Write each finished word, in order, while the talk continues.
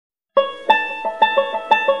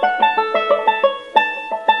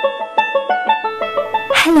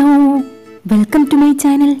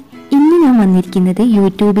Channel. ഇന്ന് ഞാൻ വന്നിരിക്കുന്നത്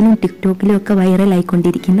യൂട്യൂബിലും ടിക്ടോക്കിലും ഒക്കെ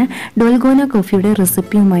വൈറലായിക്കൊണ്ടിരിക്കുന്ന ഡോൾഗോന കോഫിയുടെ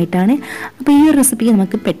റെസിപ്പിയുമായിട്ടാണ്. അപ്പോൾ ഈ റെസിപ്പി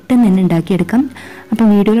നമുക്ക് പെട്ടെന്ന് തന്നെ ഉണ്ടാക്കിയെടുക്കാം. അപ്പോൾ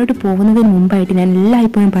വീഡിയോയിലോട്ട് പോകുന്നതിന് മുമ്പായിട്ട് ഞാൻ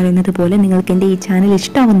എല്ലായ്പ്പോഴും പറയുന്നത് പോലെ നിങ്ങൾക്ക് എൻ്റെ ഈ ചാനൽ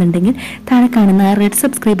ഇഷ്ടമാവുന്നുണ്ടെങ്കിൽ താഴെ കാണുന്ന റെഡ്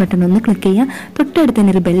സബ്സ്ക്രൈബ് ബട്ടൺ ഒന്ന് ക്ലിക്ക് ചെയ്യുക. തൊട്ടടുത്ത്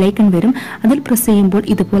തന്നെ ഒരു ബെല്ലൈക്കൺ വരും, അതിൽ പ്രസ് ചെയ്യുമ്പോൾ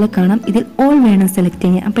ഇതുപോലെ കാണാം. ഇതിൽ ഓൾ വേണം സെലക്ട്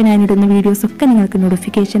ചെയ്യുക. അപ്പോൾ ഞാനിടുന്ന വീഡിയോസൊക്കെ നിങ്ങൾക്ക്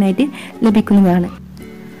നോട്ടിഫിക്കേഷനായിട്ട് ലഭിക്കുന്നതാണ്.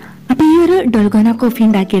 അപ്പോൾ ഈ ഒരു ഡോൾഗോന കോഫി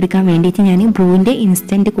ഉണ്ടാക്കിയെടുക്കാൻ വേണ്ടിയിട്ട് ഞാൻ ബ്രൂവിൻ്റെ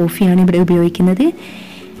ഇൻസ്റ്റൻറ്റ് കോഫിയാണ് ഇവിടെ ഉപയോഗിക്കുന്നത്.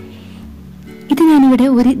 ഇത് ഞാനിവിടെ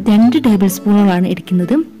ഒരു 2 ടേബിൾ സ്പൂണുകളാണ്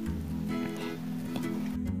എടുക്കുന്നത്.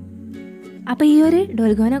 അപ്പോൾ ഈ ഒരു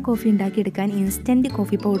ഡോൾഗോന കോഫി ഉണ്ടാക്കിയെടുക്കാൻ ഇൻസ്റ്റൻറ്റ്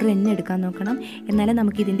കോഫി പൗഡർ തന്നെ എടുക്കാൻ നോക്കണം, എന്നാലേ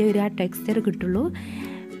നമുക്കിതിൻ്റെ ഒരു ടെക്സ്ചർ കിട്ടുള്ളൂ.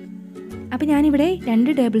 അപ്പോൾ ഞാനിവിടെ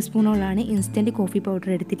 2 ടേബിൾ സ്പൂണുകളാണ് ഇൻസ്റ്റൻറ്റ് കോഫി പൗഡർ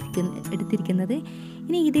എടുത്തിരിക്കുന്നത്.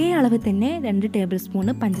 ഇനി ഇതേ അളവ് തന്നെ 2 ടേബിൾ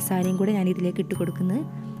സ്പൂണ് പഞ്ചസാരയും കൂടെ ഞാൻ ഇതിലേക്ക് ഇട്ട് കൊടുക്കുന്നത്.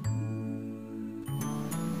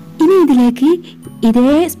 ഇനി ഇതിലേക്ക് ഇതേ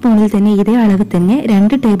സ്പൂണിൽ തന്നെ ഇതേ അളവ് തന്നെ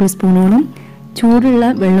 2 ടേബിൾ സ്പൂണോളം ചൂടുള്ള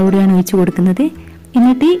വെള്ളമൂടിയാണ് ഒഴിച്ച് കൊടുക്കുന്നത്.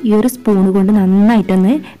 എന്നിട്ട് ഈ ഒരു സ്പൂണ് കൊണ്ട്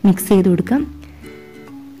നന്നായിട്ടൊന്ന് മിക്സ് ചെയ്ത് കൊടുക്കാം.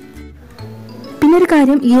 പിന്നെ ഒരു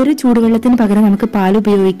കാര്യം, ഈ ഒരു ചൂടുവെള്ളത്തിന് പകരം നമുക്ക് പാൽ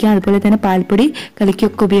ഉപയോഗിക്കാം, അതുപോലെ തന്നെ പാൽപ്പൊടി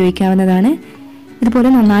കലക്കിയൊക്കെ ഉപയോഗിക്കാവുന്നതാണ്.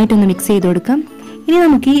 ഇതുപോലെ നന്നായിട്ടൊന്ന് മിക്സ് ചെയ്ത് കൊടുക്കാം. ഇനി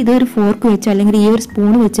നമുക്ക് ഇതൊരു ഫോർക്ക് വെച്ച് അല്ലെങ്കിൽ ഈ ഒരു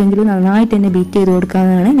സ്പൂൺ വെച്ചെങ്കിലും നന്നായിട്ട് തന്നെ ബീറ്റ് ചെയ്ത്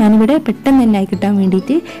കൊടുക്കാവുന്നതാണ്. ഞാനിവിടെ പെട്ടെന്ന് തന്നെ ആയി കിട്ടാൻ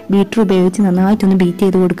വേണ്ടിയിട്ട് ബീറ്റർ ഉപയോഗിച്ച് നന്നായിട്ടൊന്ന് ബീറ്റ്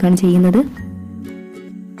ചെയ്ത് കൊടുക്കുകയാണ് ചെയ്യുന്നത്.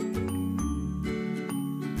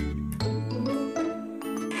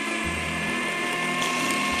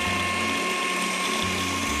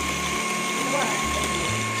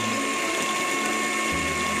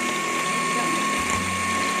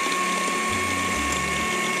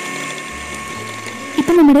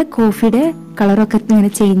 ഇപ്പം നമ്മുടെ കോഫിയുടെ കളറൊക്കെ ഇങ്ങനെ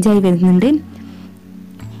ചേഞ്ചായി വരുന്നുണ്ട്.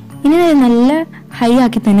 ഇനി നല്ല ഹൈ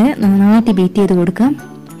ആക്കി തന്നെ നന്നായിട്ട് ബീറ്റ് ചെയ്ത് കൊടുക്കാം.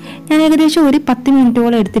 ഞാൻ ഏകദേശം ഒരു 10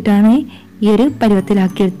 മിനിറ്റോളം എടുത്തിട്ടാണ് ഈ ഒരു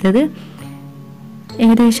പരുവത്തിലാക്കിയെടുത്തത്.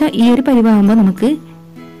 ഏകദേശം ഈ ഒരു പരുവാകുമ്പോൾ നമുക്ക്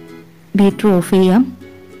ബീറ്റർ ഓഫ് ചെയ്യാം.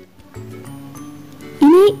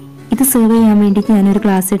 ഇനി ഇത് സെർവ് ചെയ്യാൻ വേണ്ടിയിട്ട് ഞാനൊരു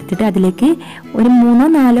ഗ്ലാസ് എടുത്തിട്ട് അതിലേക്ക് ഒരു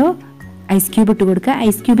 3-4 ഐസ് ക്യൂബ് ഇട്ട് കൊടുക്കുക.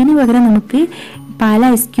 ഐസ് ക്യൂബിന് പകരം നമുക്ക് പാൽ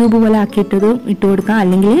ഐസ് ക്യൂബ് പോലെ ആക്കിയിട്ടതും ഇട്ട് കൊടുക്കാം,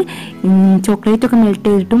 അല്ലെങ്കിൽ ചോക്ലേറ്റ് ഒക്കെ മെൽറ്റ്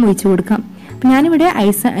ചെയ്തിട്ടും ഒഴിച്ച് കൊടുക്കാം. അപ്പം ഞാനിവിടെ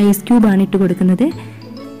ഐസ് ക്യൂബാണ് ഇട്ട് കൊടുക്കുന്നത്.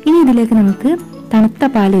 ഇനി ഇതിലേക്ക് നമുക്ക്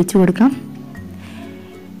തണുത്ത പാൽ ഒഴിച്ച് കൊടുക്കാം.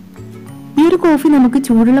 ഈ ഒരു കോഫി നമുക്ക്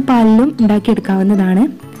ചൂടുള്ള പാലിലും ഉണ്ടാക്കിയെടുക്കാവുന്നതാണ്.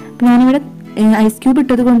 അപ്പം ഞാനിവിടെ ഐസ് ക്യൂബ്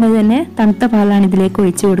ഇട്ടത് കൊണ്ട് തന്നെ തണുത്ത പാലാണ് ഇതിലേക്ക്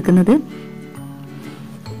ഒഴിച്ച് കൊടുക്കുന്നത്.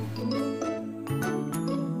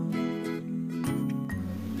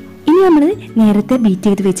 നമ്മൾ നേരത്തെ ബീറ്റ്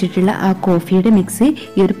ചെയ്ത് വെച്ചിട്ടുള്ള ആ കോഫിയുടെ മിക്സ്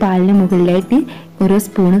ഈ ഒരു പാലിന് മുകളിലായിട്ട് ഓരോ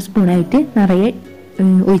സ്പൂണായിട്ട് നിറയെ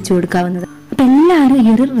ഒഴിച്ചു കൊടുക്കാവുന്നത്. അപ്പം എല്ലാവരും ഈ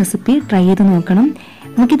ഒരു റെസിപ്പി ട്രൈ ചെയ്ത് നോക്കണം.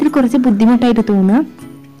 നമുക്കിതിൽ കുറച്ച് ബുദ്ധിമുട്ടായിട്ട് തോന്നുക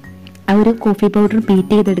ആ ഒരു കോഫി പൗഡർ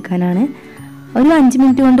ബീറ്റ് ചെയ്തെടുക്കാനാണ്. ഒരു 5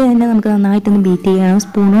 മിനിറ്റ് കൊണ്ട് തന്നെ നമുക്ക് നന്നായിട്ടൊന്ന് ബീറ്റ് ചെയ്യാം.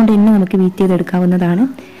 സ്പൂൺ കൊണ്ട് തന്നെ നമുക്ക് ബീറ്റ് ചെയ്തെടുക്കാവുന്നതാണ്.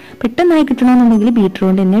 പെട്ടെന്നായി കിട്ടണമെന്നുണ്ടെങ്കിൽ ബീറ്റർ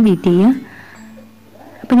കൊണ്ട് തന്നെ ബീറ്റ് ചെയ്യുക.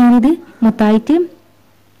 അപ്പം ഞാനിത് മൊത്തമായിട്ട്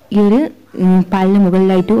ഈ ഒരു പാലിന്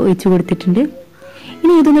മുകളിലായിട്ട് ഒഴിച്ചു കൊടുത്തിട്ടുണ്ട്.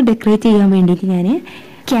 ഇനി ഇതൊന്ന് ഡെക്കറേറ്റ് ചെയ്യാൻ വേണ്ടിയിട്ട് ഞാൻ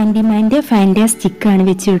ക്യാൻഡിമാൻ്റെ ഫാൻറ്റ സ്റ്റിക്കാണ്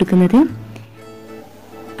വെച്ച് കൊടുക്കുന്നത്.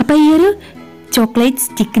 അപ്പോൾ ഈ ഒരു ചോക്ലേറ്റ്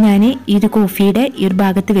സ്റ്റിക്ക് ഞാൻ ഈ ഒരു കോഫിയുടെ ഈ ഒരു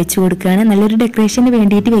ഭാഗത്ത് വെച്ച് കൊടുക്കുകയാണ്. നല്ലൊരു ഡെക്കറേഷന്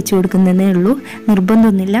വേണ്ടിയിട്ട് വെച്ച് കൊടുക്കുന്നതേ ഉള്ളൂ,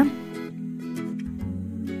 നിർബന്ധമൊന്നുമില്ല.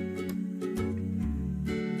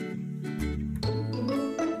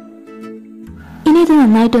 ഇനി ഇത്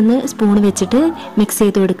നന്നായിട്ടൊന്ന് സ്പൂൺ വെച്ചിട്ട് മിക്സ്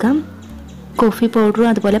ചെയ്ത് കൊടുക്കാം. കോഫി പൗഡറും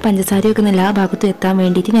അതുപോലെ പഞ്ചസാരയും ഒക്കെ എല്ലാ ഭാഗത്തും എത്താൻ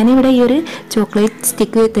വേണ്ടിയിട്ട് ഞാനിവിടെ ഈ ഒരു ചോക്ലേറ്റ്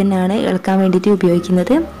സ്റ്റിക്ക് തന്നെയാണ് ഇളക്കാൻ വേണ്ടിയിട്ട്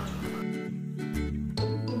ഉപയോഗിക്കുന്നത്.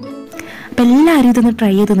 അപ്പം എല്ലാവരും ഇതൊന്ന്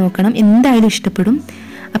ട്രൈ ചെയ്ത് നോക്കണം, എന്തായാലും ഇഷ്ടപ്പെടും.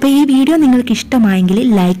 അപ്പോൾ ഈ വീഡിയോ നിങ്ങൾക്ക് ഇഷ്ടമായെങ്കിൽ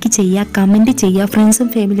ലൈക്ക് ചെയ്യുക, കമൻറ്റ് ചെയ്യുക, ഫ്രണ്ട്സും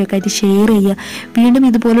ഫാമിലിയൊക്കെ ആയിട്ട് ഷെയർ ചെയ്യുക. വീണ്ടും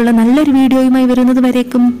ഇതുപോലുള്ള നല്ലൊരു വീഡിയോയുമായി വരുന്നത്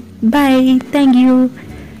വരേക്കും ബൈ, താങ്ക് യു.